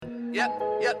I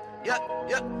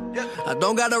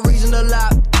don't got a reason to lie.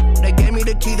 They gave me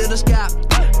the key to the sky,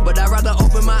 but I'd rather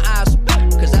open my eyes,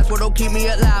 cause that's what'll keep me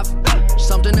alive.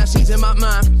 Something that sees in my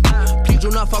mind. Please do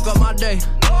not fuck up my day.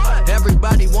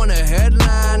 Everybody want a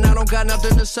headline. I don't got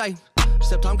nothing to say,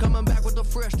 except I'm coming back with the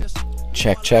freshness.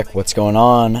 Check. What's going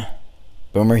on?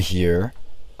 Boomer here.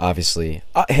 Obviously.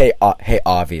 Hey,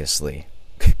 obviously.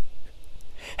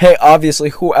 Hey, obviously,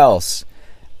 who else?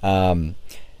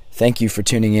 Thank you for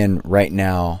tuning in right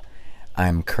now.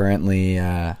 I'm currently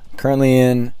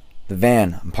in the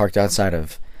van. I'm parked outside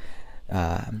of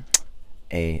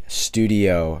a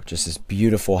studio, just this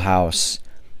beautiful house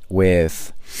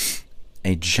with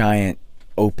a giant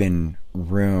open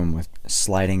room with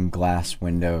sliding glass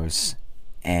windows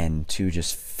and two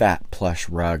just fat plush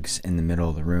rugs in the middle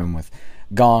of the room with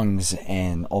gongs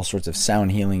and all sorts of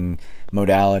sound healing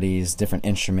modalities, different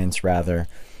instruments rather.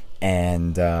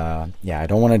 And I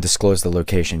don't want to disclose the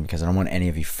location because I don't want any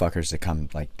of you fuckers to come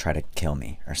like try to kill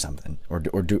me or something or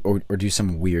do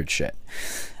some weird shit.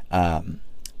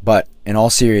 But in all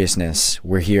seriousness,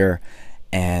 we're here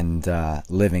and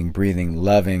living, breathing,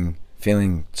 loving,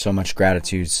 feeling so much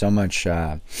gratitude, so much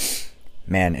an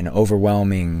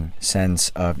overwhelming sense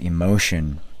of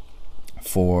emotion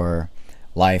for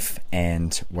life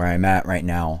and where I'm at right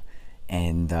now.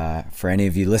 And for any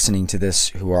of you listening to this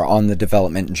who are on the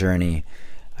development journey,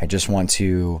 I just want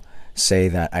to say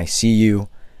that I see you,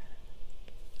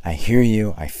 I hear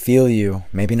you, I feel you.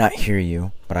 Maybe not hear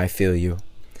you, but I feel you.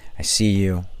 I see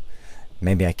you.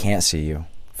 Maybe I can't see you.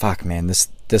 Fuck, man, this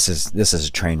is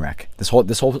a train wreck. This whole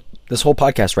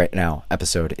podcast right now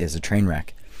episode is a train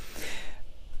wreck.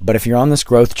 But if you're on this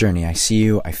growth journey, I see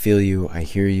you, I feel you, I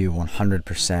hear you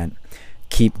 100%.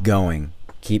 Keep going.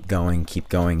 Keep going.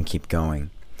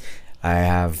 I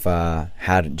have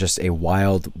had just a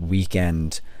wild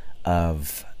weekend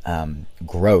of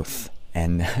growth,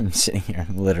 and I'm sitting here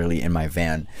literally in my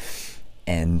van,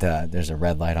 and there's a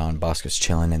red light on. Bosco's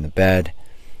chilling in the bed,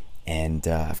 and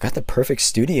I've got the perfect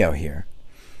studio here.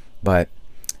 But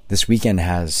this weekend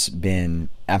has been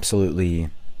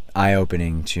absolutely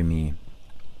eye-opening to me.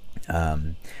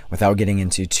 Without getting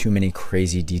into too many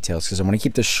crazy details, because I want to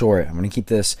keep this short. I want to keep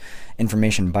this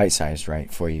information bite-sized,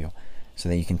 right, for you, so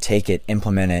that you can take it,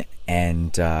 implement it,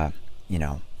 and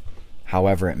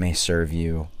however it may serve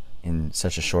you in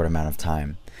such a short amount of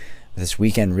time. This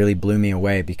weekend really blew me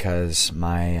away because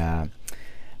my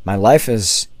life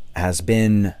has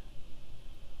been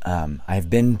I've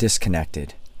been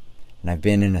disconnected, and I've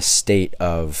been in a state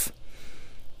of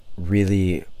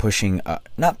really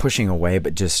not pushing away,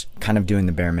 but just kind of doing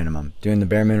the bare minimum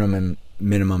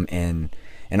in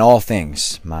all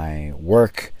things. My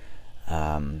work,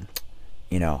 how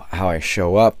I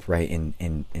show up, right,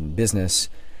 in business,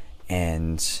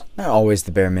 and not always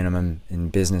the bare minimum in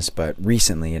business, but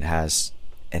recently it has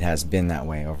been that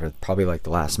way over probably like the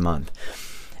last month.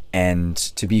 And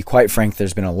to be quite frank,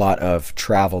 there's been a lot of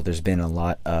travel, there's been a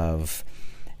lot of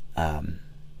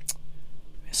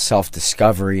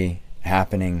self-discovery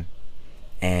happening,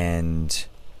 and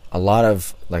a lot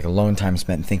of like alone time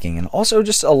spent thinking, and also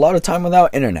just a lot of time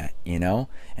without internet, and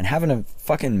having to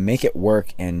fucking make it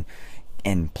work and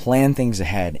plan things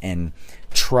ahead and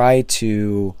try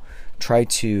to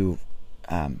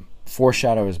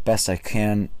foreshadow as best I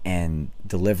can and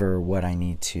deliver what I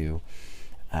need to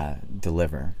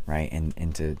deliver, right,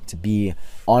 and to be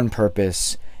on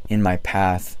purpose in my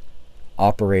path,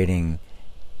 operating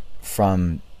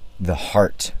from the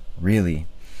heart, really.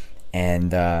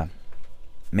 And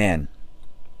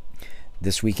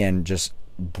this weekend just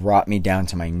brought me down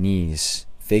to my knees,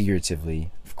 figuratively,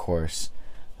 of course,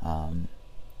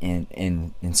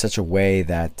 in such a way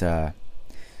that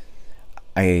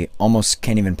I almost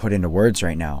can't even put into words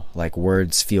right now. Like,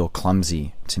 words feel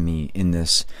clumsy to me in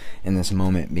this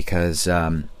moment because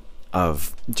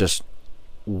of just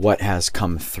what has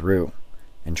come through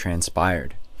and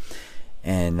transpired.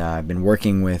 And I've been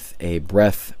working with a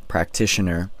breath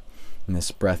practitioner, and this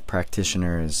breath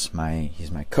practitioner he's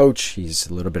my coach. He's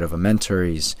a little bit of a mentor.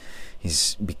 He's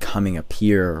becoming a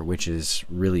peer, which is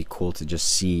really cool to just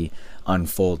see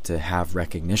unfold, to have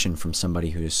recognition from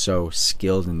somebody who is so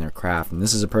skilled in their craft. And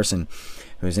this is a person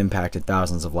who has impacted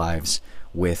thousands of lives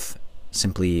with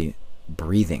simply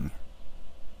breathing.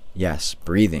 Yes,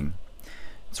 breathing.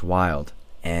 It's wild.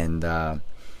 And I'm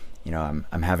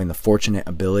having the fortunate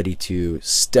ability to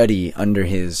study under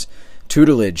his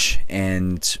tutelage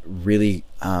and really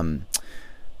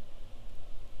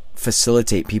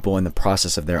facilitate people in the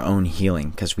process of their own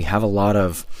healing, because there's a lot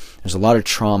of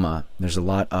trauma.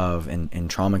 And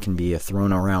trauma can be a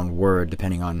thrown around word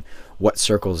depending on what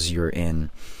circles you're in.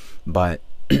 But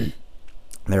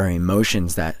There are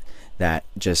emotions that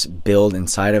just build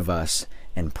inside of us,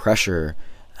 and pressure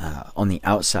on the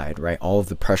outside, right? All of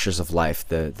the pressures of life,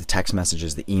 the text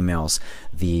messages, the emails,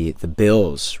 the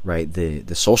bills, right?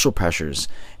 The social pressures,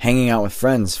 hanging out with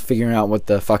friends, figuring out what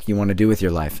the fuck you want to do with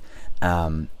your life.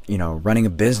 Running a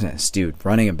business, dude,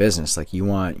 running a business. Like you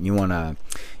want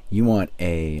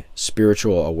a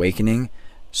spiritual awakening,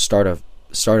 start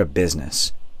a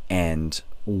business and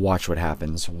watch what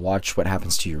happens. Watch what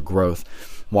happens to your growth.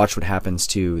 Watch what happens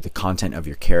to the content of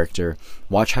your character.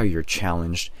 Watch how you're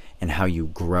challenged and how you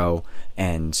grow,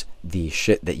 and the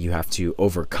shit that you have to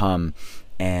overcome.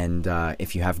 And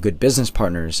if you have good business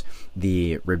partners,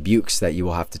 the rebukes that you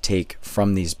will have to take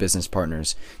from these business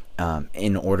partners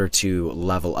in order to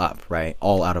level up, right?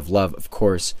 All out of love, of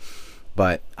course.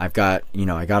 But I got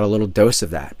a little dose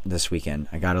of that this weekend.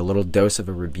 I got a little dose of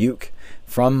a rebuke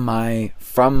from my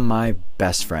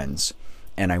best friends.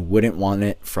 And I wouldn't want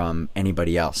it from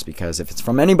anybody else, because if it's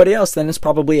from anybody else, then it's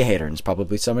probably a hater, and it's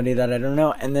probably somebody that I don't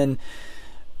know. And then,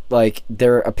 like,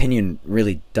 their opinion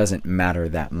really doesn't matter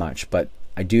that much. But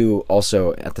I do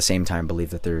also, at the same time, believe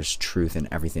that there's truth in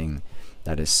everything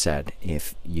that is said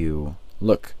if you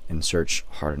look and search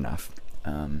hard enough.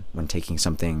 When taking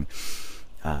something,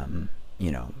 not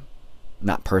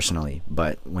personally,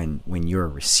 but when you're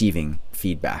receiving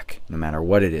feedback, no matter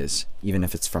what it is, even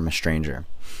if it's from a stranger.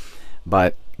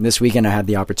 But this weekend I had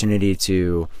the opportunity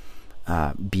to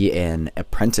be an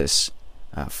apprentice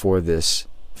for this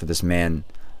man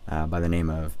by the name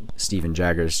of Steven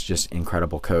Jaggers. Just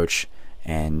incredible coach,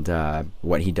 and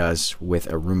what he does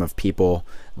with a room of people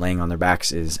laying on their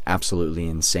backs is absolutely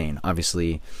insane.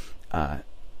 Obviously,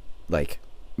 like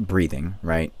breathing,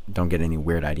 right? Don't get any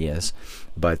weird ideas,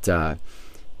 but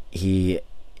he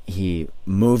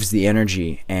moves the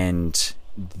energy, and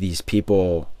these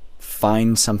people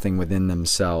find something within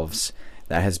themselves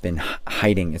that has been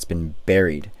hiding. It's been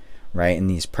buried, right? And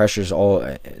these pressures,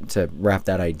 all to wrap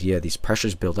that idea, these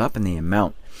pressures build up in the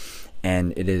amount,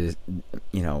 and it is,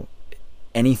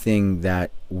 anything that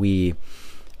we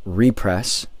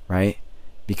repress, right,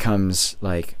 becomes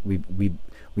like we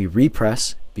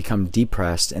repress, become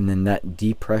depressed, and then that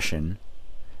depression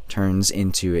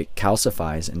it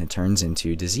calcifies, and it turns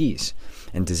into disease.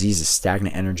 And disease is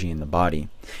stagnant energy in the body,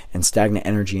 and stagnant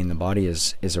energy in the body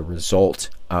is a result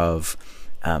of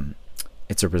bypassing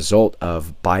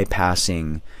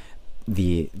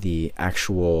the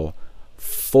actual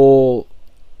full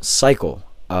cycle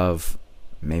of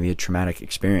maybe a traumatic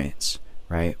experience,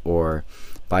 right? Or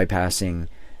bypassing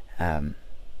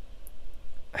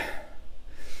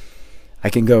I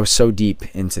can go so deep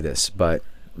into this, but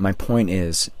my point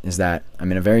is that I'm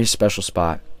in a very special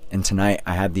spot, and tonight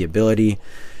I had the ability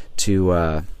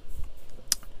to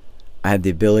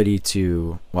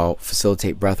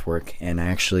facilitate breath work, and I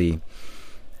actually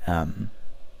I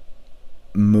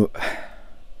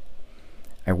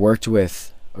worked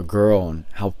with a girl and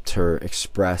helped her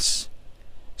express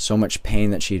so much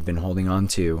pain that she had been holding on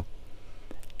to,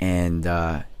 and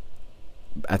at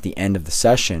the end of the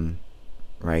session,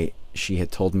 right, she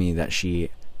had told me that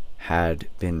she had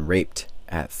been raped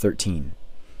at 13,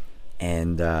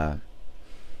 and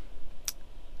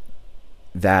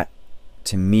that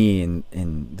to me, and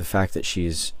the fact that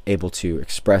she's able to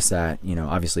express that,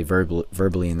 obviously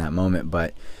verbally in that moment,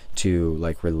 but to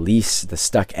like release the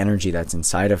stuck energy that's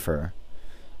inside of her,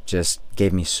 just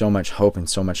gave me so much hope and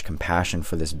so much compassion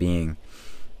for this being.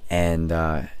 And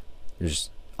there's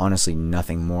honestly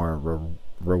nothing more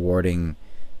rewarding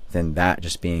than that,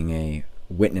 just being a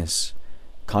witness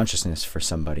consciousness for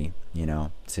somebody,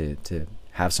 to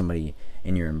have somebody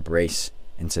in your embrace,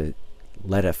 and to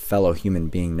let a fellow human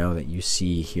being know that you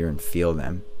see, hear, and feel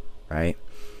them, right?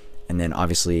 And then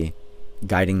obviously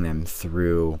guiding them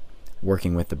through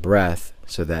working with the breath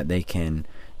so that they can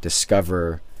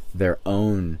discover their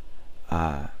own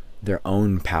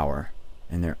power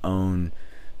and their own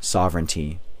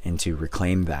sovereignty, and to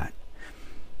reclaim that.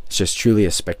 It's just truly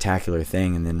a spectacular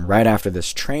thing. And then right after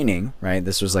this training, right,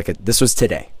 this was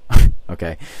today.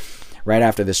 Okay. Right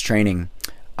after this training,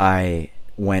 I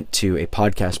went to a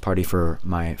podcast party for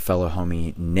my fellow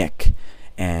homie, Nick.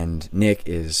 And Nick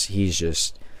I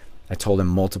told him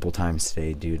multiple times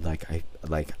today, dude, I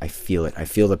feel it. I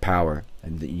feel the power.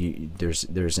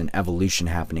 There's an evolution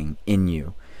happening in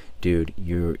you, dude.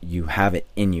 You have it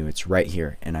in you. It's right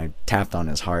here. And I tapped on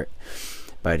his heart.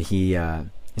 But he's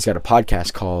got a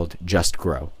podcast called Just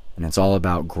Grow, and it's all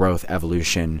about growth,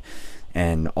 evolution,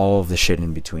 and all of the shit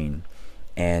in between.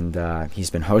 And he's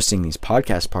been hosting these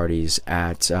podcast parties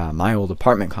at my old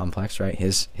apartment complex, right,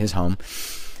 his home,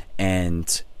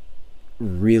 and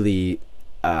really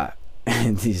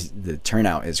And the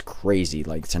turnout is crazy.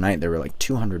 Like tonight there were like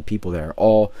 200 people there,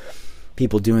 all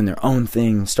people doing their own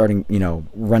thing, starting,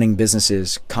 running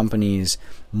businesses, companies,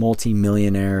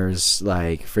 multi-millionaires,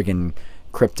 like friggin'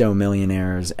 crypto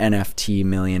millionaires, NFT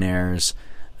millionaires,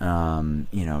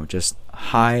 just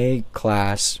high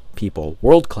class people,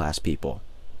 world class people.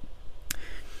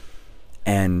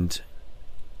 And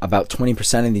about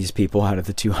 20% of these people out of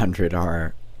the 200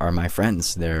 are my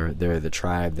friends. They're the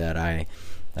tribe that I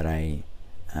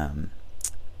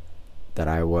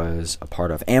was a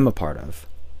part of, am a part of.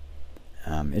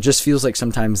 It just feels like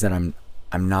sometimes that I'm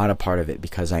not a part of it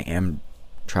because I am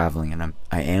traveling and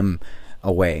I am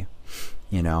away,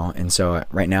 and so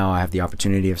right now I have the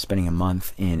opportunity of spending a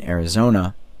month in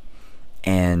Arizona,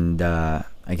 and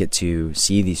I get to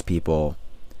see these people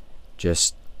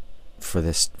just for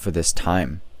this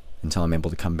time until I'm able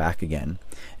to come back again,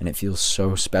 and it feels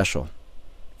so special,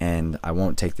 and I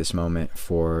won't take this moment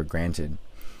for granted.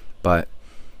 But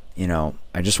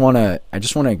I just want to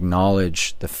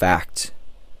acknowledge the fact,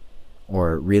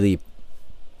 or really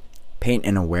paint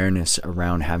an awareness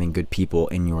around having good people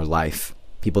in your life,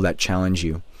 people that challenge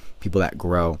you, people that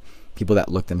grow, people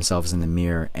that look themselves in the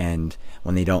mirror, and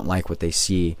when they don't like what they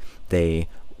see, they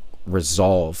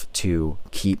resolve to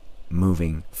keep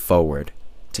moving forward,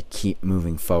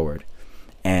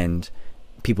 and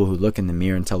people who look in the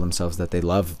mirror and tell themselves that they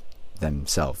love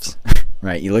themselves,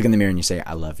 right? You look in the mirror and you say,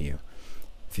 I love you.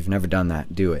 If you've never done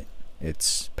that, do it.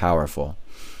 It's powerful.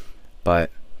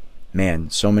 But man,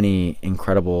 so many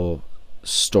incredible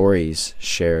stories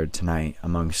shared tonight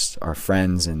amongst our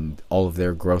friends and all of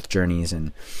their growth journeys.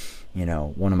 And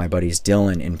one of my buddies,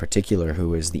 Dylan in particular,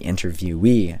 who is the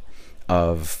interviewee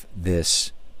of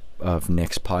Nick's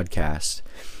podcast,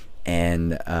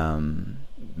 and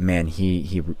man,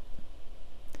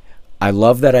 I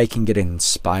love that I can get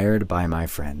inspired by my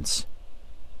friends.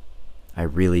 I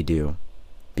really do,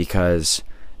 because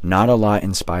not a lot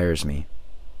inspires me.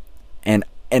 And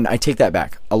I take that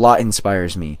back. A lot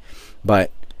inspires me,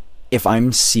 but if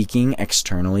I'm seeking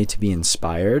externally to be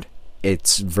inspired,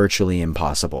 it's virtually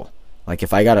impossible. Like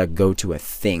if I gotta go to a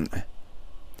thing,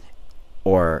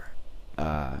 or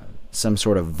some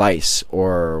sort of vice,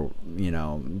 or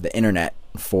the internet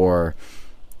for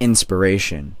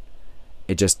inspiration,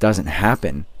 it just doesn't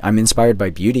happen. I'm inspired by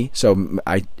beauty, so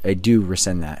I do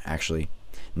rescind that. Actually,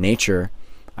 nature,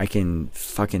 I can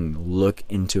fucking look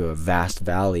into a vast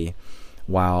valley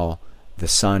while the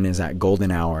sun is at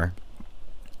golden hour,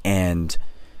 and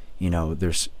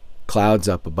there's clouds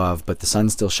up above, but the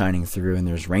sun's still shining through, and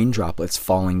there's rain droplets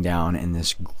falling down in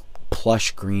this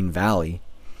plush green valley.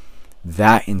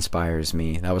 That inspires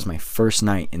me. That was my first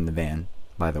night in the van,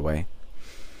 by the way.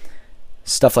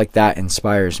 Stuff like that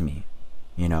inspires me,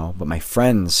 but my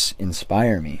friends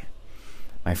inspire me.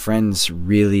 My friends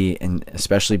really, and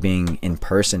especially being in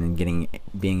person and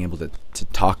being able to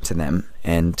talk to them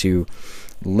and to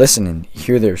listen and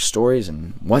hear their stories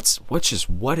and what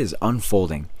is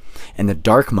unfolding, and the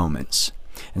dark moments.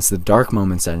 It's the dark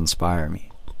moments that inspire me.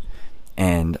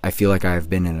 And I feel like I've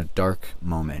been in a dark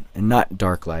moment, and not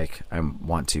dark like I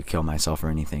want to kill myself or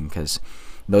anything, because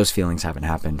those feelings haven't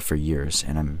happened for years,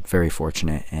 and I'm very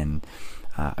fortunate and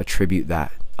attribute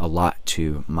that a lot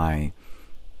to my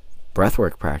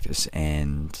breathwork practice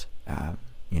and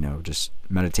just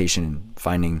meditation and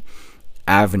finding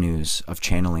avenues of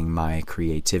channeling my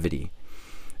creativity.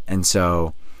 And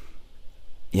so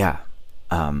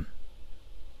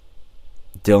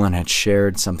Dylan had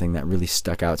shared something that really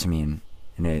stuck out to me,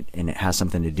 and it has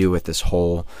something to do with this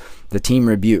whole the team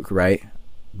rebuke, right?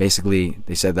 Basically,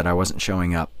 they said that I wasn't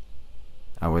showing up.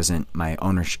 I wasn't my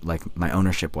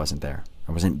ownership wasn't there.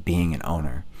 I wasn't being an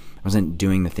owner. I wasn't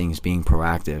doing the things, being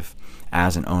proactive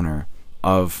as an owner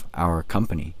of our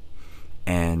company.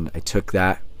 And I took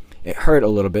that. It hurt a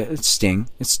little bit. It stung.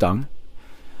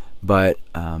 But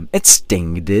it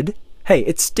stinged. Hey,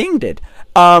 it stinged.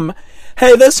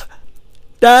 Hey,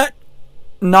 that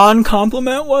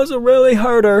non-compliment was a really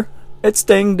hurter. It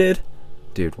stinged.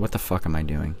 Dude, what the fuck am I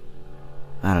doing?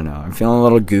 I don't know. I'm feeling a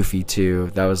little goofy too.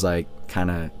 That was like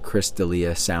kind of Chris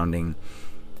D'Elia sounding.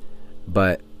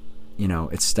 But,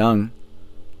 it stung.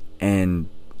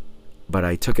 But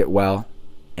I took it well.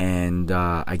 And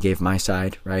I gave my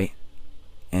side, right?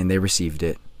 And they received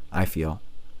it, I feel.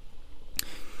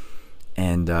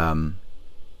 And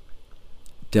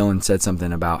Dylan said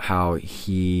something about how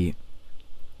he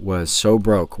was so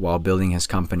broke while building his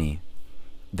company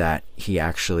that he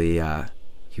actually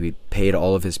he paid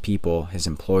all of his people, his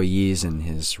employees and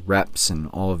his reps and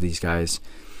all of these guys.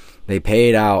 They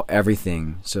paid out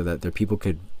everything so that their people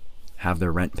could have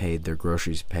their rent paid, their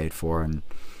groceries paid for, and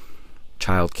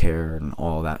childcare and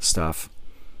all that stuff.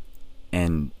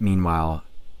 And meanwhile,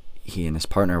 he and his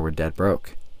partner were dead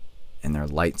broke, and their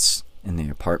lights in the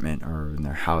apartment or in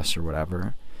their house or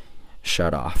whatever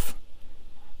shut off.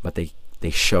 But they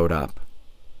showed up,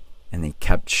 and they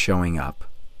kept showing up.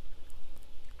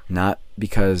 Not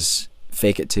because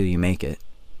fake it till you make it,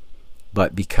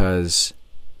 but because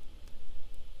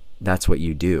that's what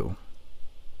you do.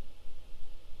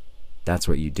 That's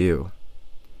what you do.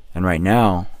 And right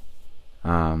now,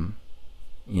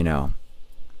 you know,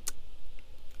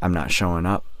 I'm not showing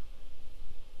up.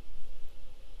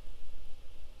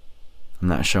 I'm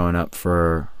not showing up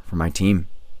for my team.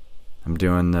 I'm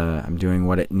doing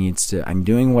what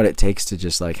it takes to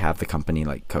just like have the company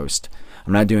like coast.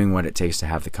 I'm not doing what it takes to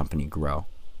have the company grow.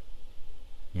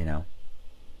 You know?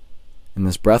 And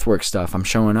this breathwork stuff, I'm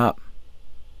showing up.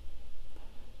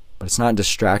 But it's not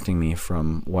distracting me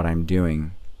from what I'm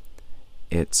doing.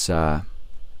 It's a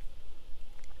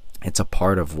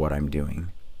part of what I'm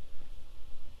doing.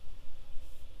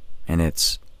 And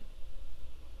it's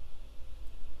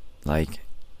like,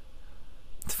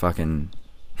 it's fucking,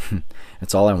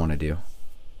 it's all I want to do.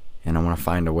 And I want to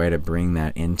find a way to bring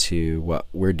that into what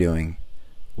we're doing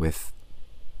with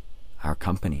our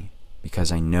company.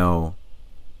 Because I know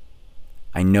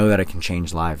that it can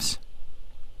change lives.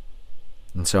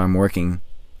 And so I'm working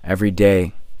every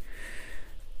day,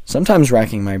 sometimes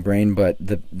racking my brain, but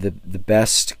the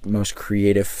best, most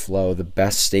creative flow, the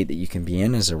best state that you can be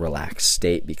in is a relaxed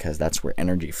state, because that's where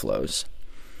energy flows.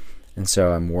 And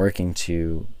so I'm working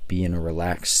to be in a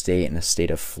relaxed state, in a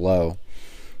state of flow,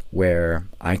 where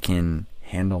I can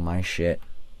handle my shit,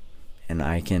 and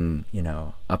I can, you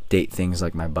know, update things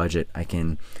like my budget. I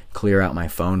can clear out my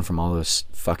phone from all those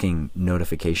fucking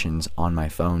notifications on my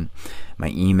phone. My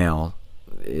email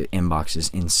inbox is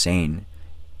insane,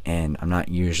 and I'm not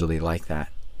usually like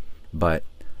that, but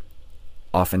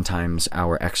oftentimes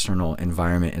our external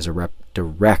environment is a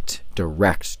direct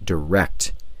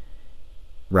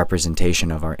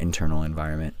representation of our internal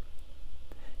environment.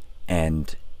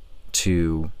 And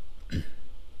to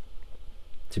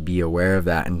be aware of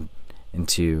that, and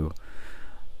to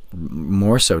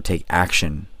more so take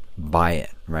action by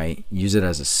it, right? Use it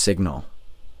as a signal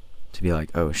to be like,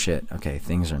 oh shit, okay,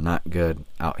 things are not good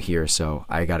out here, so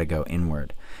I gotta go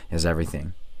inward, is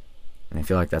everything. And I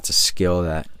feel like that's a skill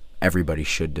that everybody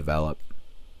should develop,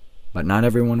 but not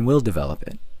everyone will develop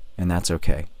it, and that's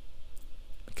okay,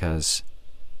 because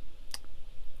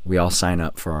we all sign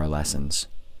up for our lessons.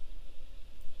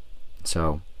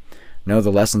 So know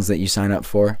the lessons that you sign up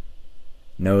for.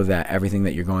 Know that everything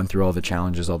that you're going through, all the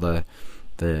challenges, all the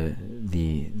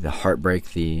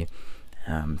heartbreak, the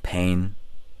pain,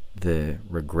 the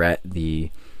regret,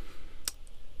 the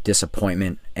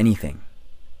disappointment, anything.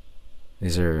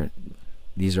 These are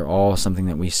all something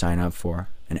that we sign up for,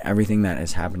 and everything that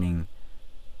is happening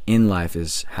in life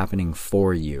is happening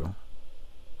for you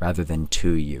rather than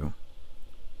to you.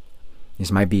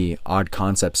 These might be odd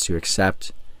concepts to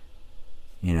accept.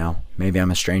 You know, maybe I'm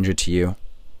a stranger to you,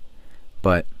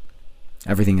 but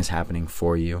everything is happening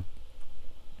for you.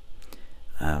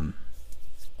 And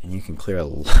you can clear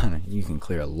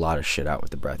a lot of shit out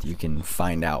with the breath. You can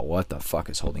find out what the fuck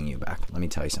is holding you back. Let me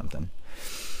tell you something.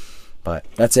 But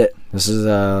that's it. This is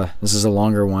a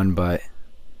longer one, but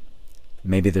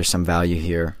maybe there's some value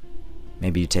here.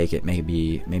 Maybe you take it.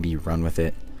 Maybe you run with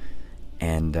it.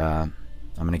 And I'm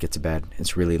gonna get to bed.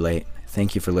 It's really late.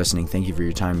 Thank you for listening. Thank you for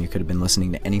your time. You could have been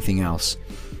listening to anything else,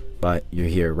 but you're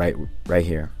here, right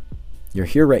here. You're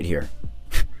here, right here.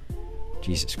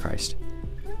 Jesus Christ.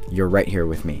 You're right here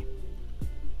with me.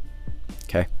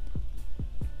 Okay?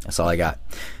 That's all I got.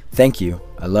 Thank you.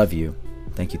 I love you.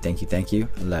 Thank you.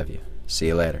 I love you. See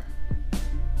you later.